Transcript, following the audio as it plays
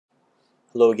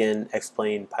Hello again,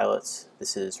 X-Plane pilots.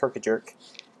 This is Herka-Jerk,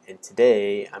 and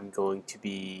today I'm going to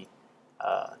be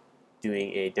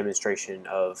doing a demonstration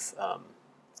of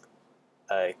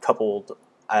a coupled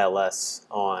ILS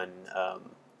on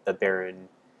the Baron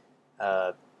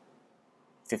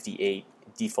 58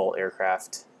 default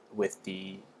aircraft with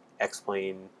the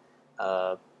X-Plane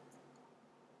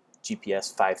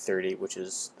GPS 530, which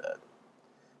is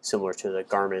similar to the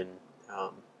Garmin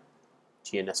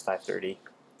GNS 530.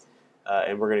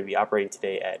 And we're going to be operating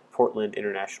today at Portland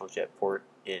International Jetport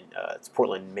in it's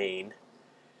Portland, Maine.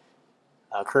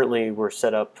 Currently, we're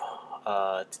set up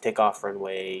to take off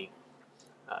runway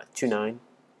 29.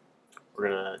 We're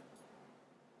going to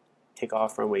take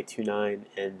off runway 29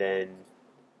 and then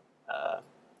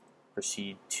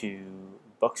proceed to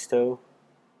Buxton,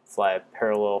 fly a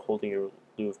parallel holding a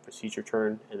lieu of procedure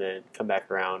turn, and then come back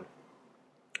around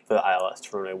for the ILS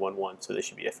to runway 11. So this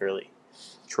should be a fairly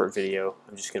short video.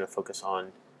 I'm just going to focus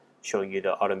on showing you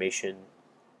the automation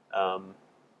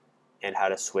and how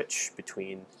to switch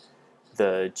between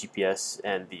the GPS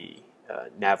and the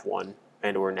Nav1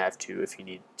 and or Nav2 if you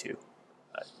need to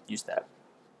use that.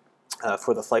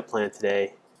 For the flight plan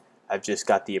today, I've just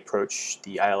got the approach,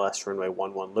 the ILS runway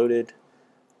 11 loaded.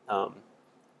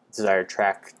 Desired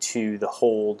track to the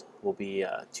hold will be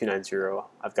 290.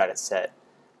 I've got it set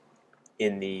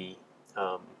in the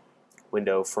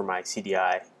window for my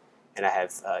CDI, and I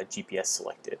have GPS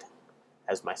selected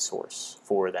as my source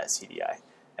for that CDI.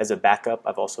 As a backup,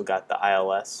 I've also got the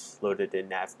ILS loaded in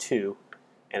Nav2,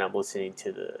 and I'm listening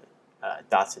to the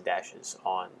dots and dashes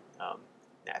on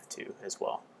Nav2 as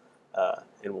well.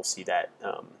 And we'll see that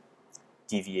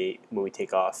deviate when we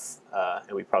take off,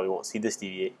 and we probably won't see this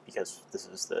deviate because this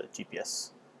is the GPS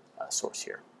source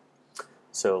here.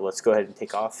 So let's go ahead and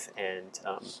take off and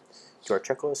do our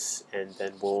checklist, and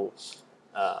then we'll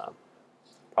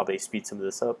probably speed some of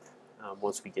this up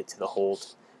once we get to the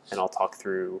hold, and I'll talk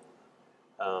through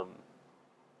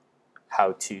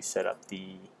how to set up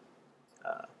the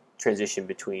transition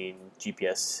between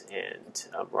GPS and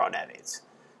raw nav aids.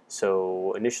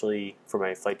 So initially, for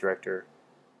my flight director,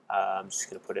 I'm just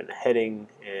going to put in a heading,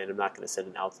 and I'm not going to set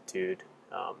an altitude.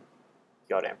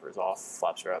 Yaw damper is off,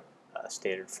 flaps are up,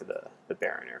 standard for the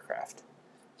Baron aircraft.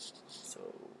 So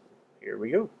here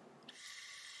we go.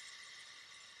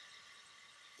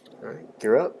 All right,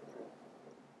 gear up.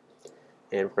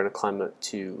 And we're going to climb up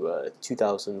to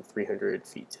 2,300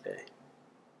 feet today.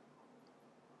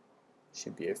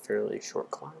 Should be a fairly short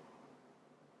climb.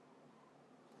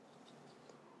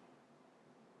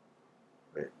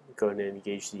 All right, go ahead and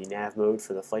engage the nav mode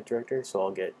for the flight director, so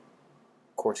I'll get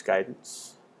course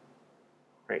guidance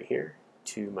right here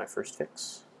to my first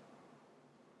fix.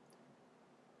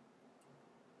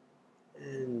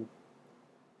 And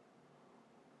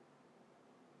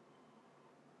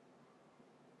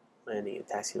landing and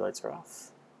taxi lights are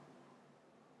off.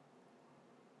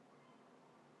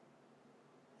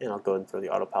 And I'll go ahead and throw the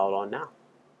autopilot on now.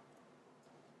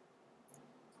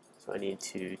 So I need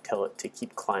to tell it to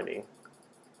keep climbing.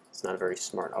 It's not a very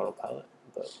smart autopilot,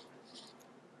 but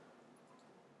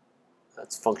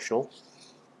that's functional.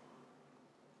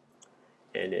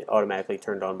 And it automatically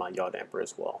turned on my yaw damper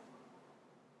as well.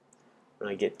 When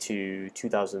I get to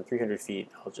 2,300 feet,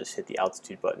 I'll just hit the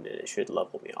altitude button and it should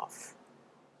level me off.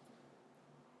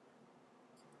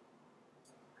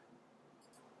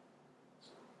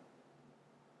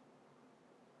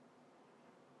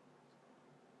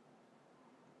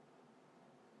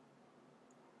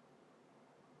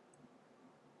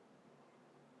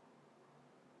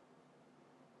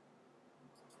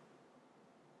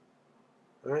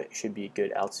 Alright, should be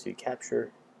good altitude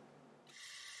capture.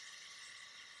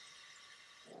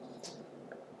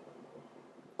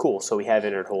 Cool, so we have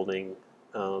entered holding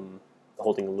in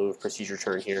lieu of procedure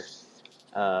turn here.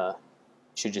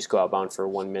 Should just go outbound for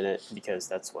 1 minute because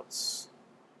that's what's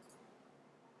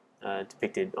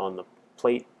depicted on the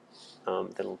plate.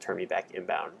 Then it'll turn me back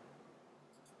inbound.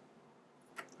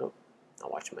 Oh,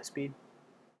 not watching my speed.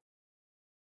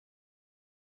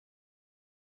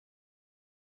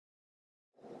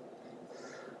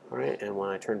 Alright, and when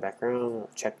I turn back around, I'll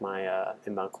check my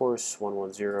inbound course,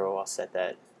 110. I'll set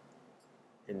that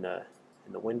in the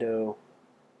window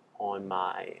on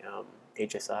my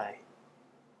HSI.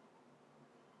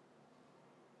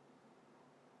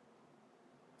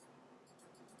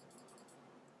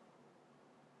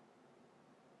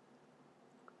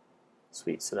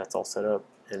 Sweet, so that's all set up,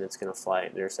 and it's going to fly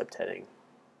at intercept heading.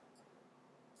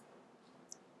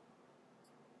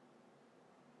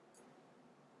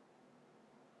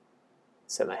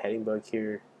 Set my heading bug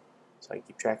here so I can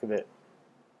keep track of it.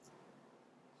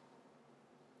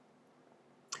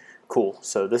 Cool.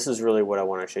 So this is really what I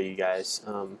want to show you guys.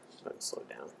 Let me slow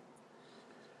down.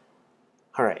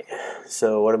 All right.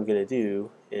 So what I'm going to do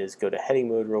is go to heading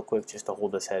mode real quick just to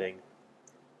hold this heading.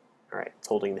 All right. It's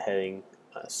holding the heading.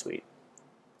 Sweet.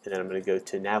 And then I'm going to go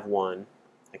to nav 1.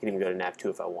 I can even go to nav 2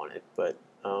 if I wanted, but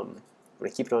I'm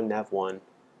going to keep it on nav 1.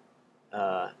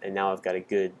 And now I've got a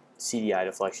good CDI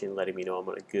deflection letting me know I'm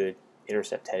on a good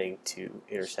intercept heading to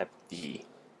intercept the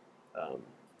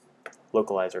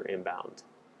localizer inbound.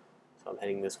 So I'm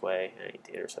heading this way, and I need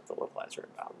to intercept the localizer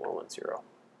inbound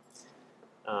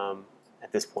 110.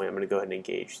 At this point, I'm going to go ahead and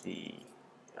engage the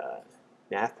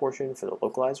nav portion for the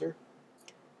localizer,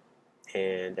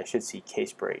 and I should see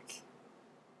case break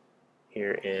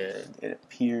here, and it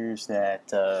appears that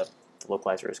the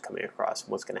localizer is coming across.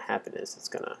 And what's going to happen is it's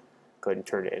going to go ahead and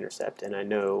turn to intercept, and I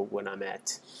know when I'm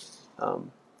at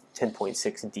 10.6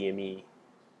 DME,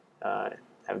 I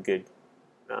have a good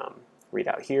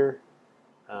readout here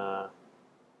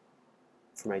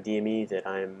for my DME that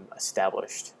I'm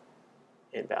established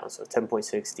inbound. So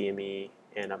 10.6 DME,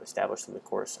 and I'm established in the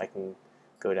course. I can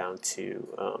go down to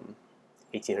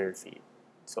 1,800 feet.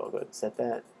 So I'll go ahead and set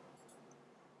that.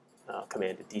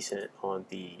 Command a decent on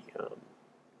the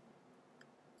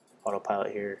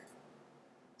autopilot here.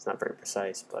 It's not very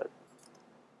precise, but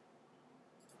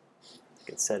I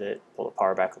can set it, pull the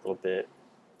power back a little bit,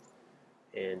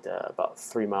 and about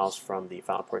 3 miles from the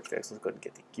final approach fix. Let's go ahead and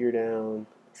get the gear down,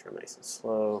 make sure I'm nice and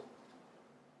slow.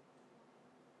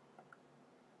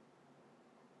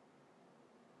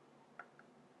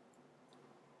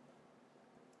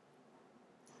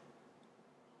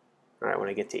 All right, when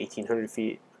I get to 1,800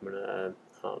 feet, I'm going to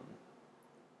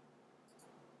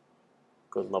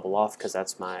go and level off because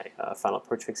that's my final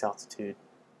approach fix altitude,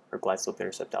 or glide slope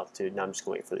intercept altitude. Now I'm just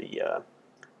going to wait for the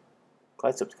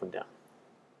glide slope to come down.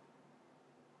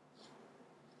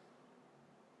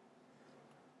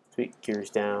 Sweet,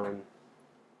 gears down,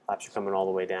 flaps are coming all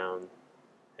the way down,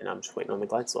 and I'm just waiting on the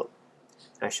glide slope.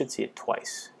 And I should see it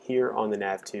twice, here on the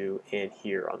nav 2 and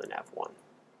here on the nav 1.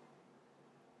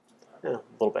 A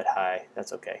little bit high,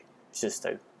 that's okay. It's just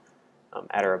at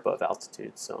or above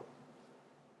altitude. So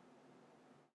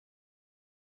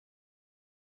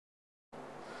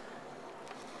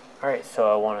alright,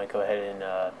 so I want to go ahead and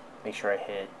make sure I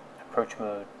hit approach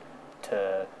mode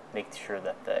to make sure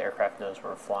that the aircraft knows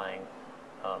we're flying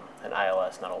an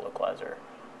ILS, not a localizer.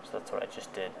 So that's what I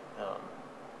just did.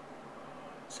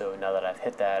 So now that I've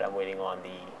hit that, I'm waiting on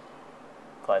the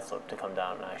glide slope to come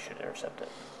down, and I should intercept it.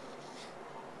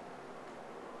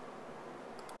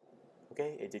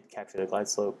 Okay, it did capture the glide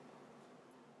slope,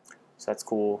 so that's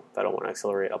cool. If I don't want to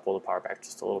accelerate, I'll pull the power back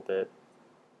just a little bit.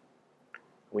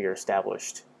 We are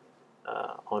established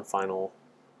on final,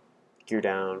 gear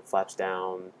down, flaps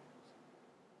down,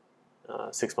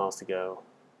 6 miles to go,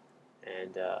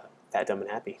 and fat, dumb,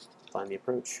 and happy, flying the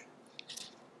approach.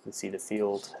 You can see the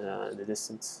field in the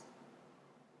distance.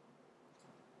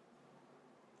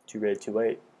 2 red, 2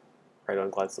 white, right on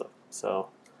glide slope. So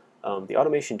the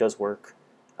automation does work.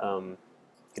 You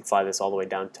can fly this all the way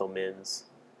down till mins,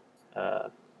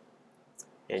 and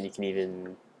you can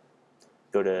even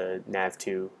go to nav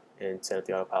 2 and set up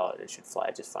the autopilot. It should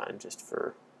fly just fine. Just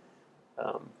for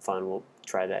fun, we'll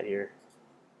try that here.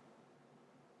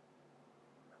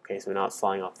 Okay, so now it's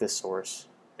flying off this source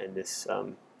and this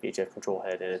VHF control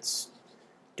head, and it's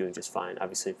doing just fine.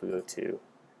 Obviously, if we go to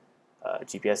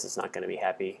GPS, it's not going to be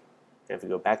happy. And if we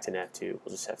go back to nav 2,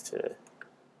 we'll just have to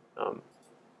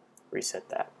reset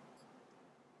that.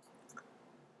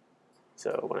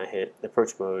 So when I hit the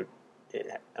approach mode,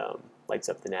 it lights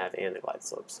up the nav and the glide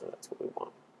slope, so that's what we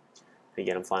want. And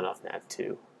again, I'm flying off nav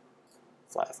 2.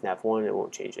 Fly off nav 1, it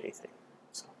won't change anything.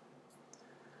 So,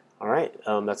 all right,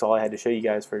 that's all I had to show you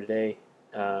guys for today.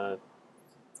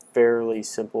 Fairly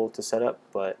simple to set up,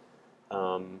 but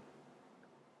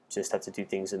just have to do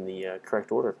things in the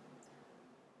correct order.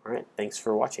 All right, thanks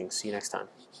for watching. See you next time.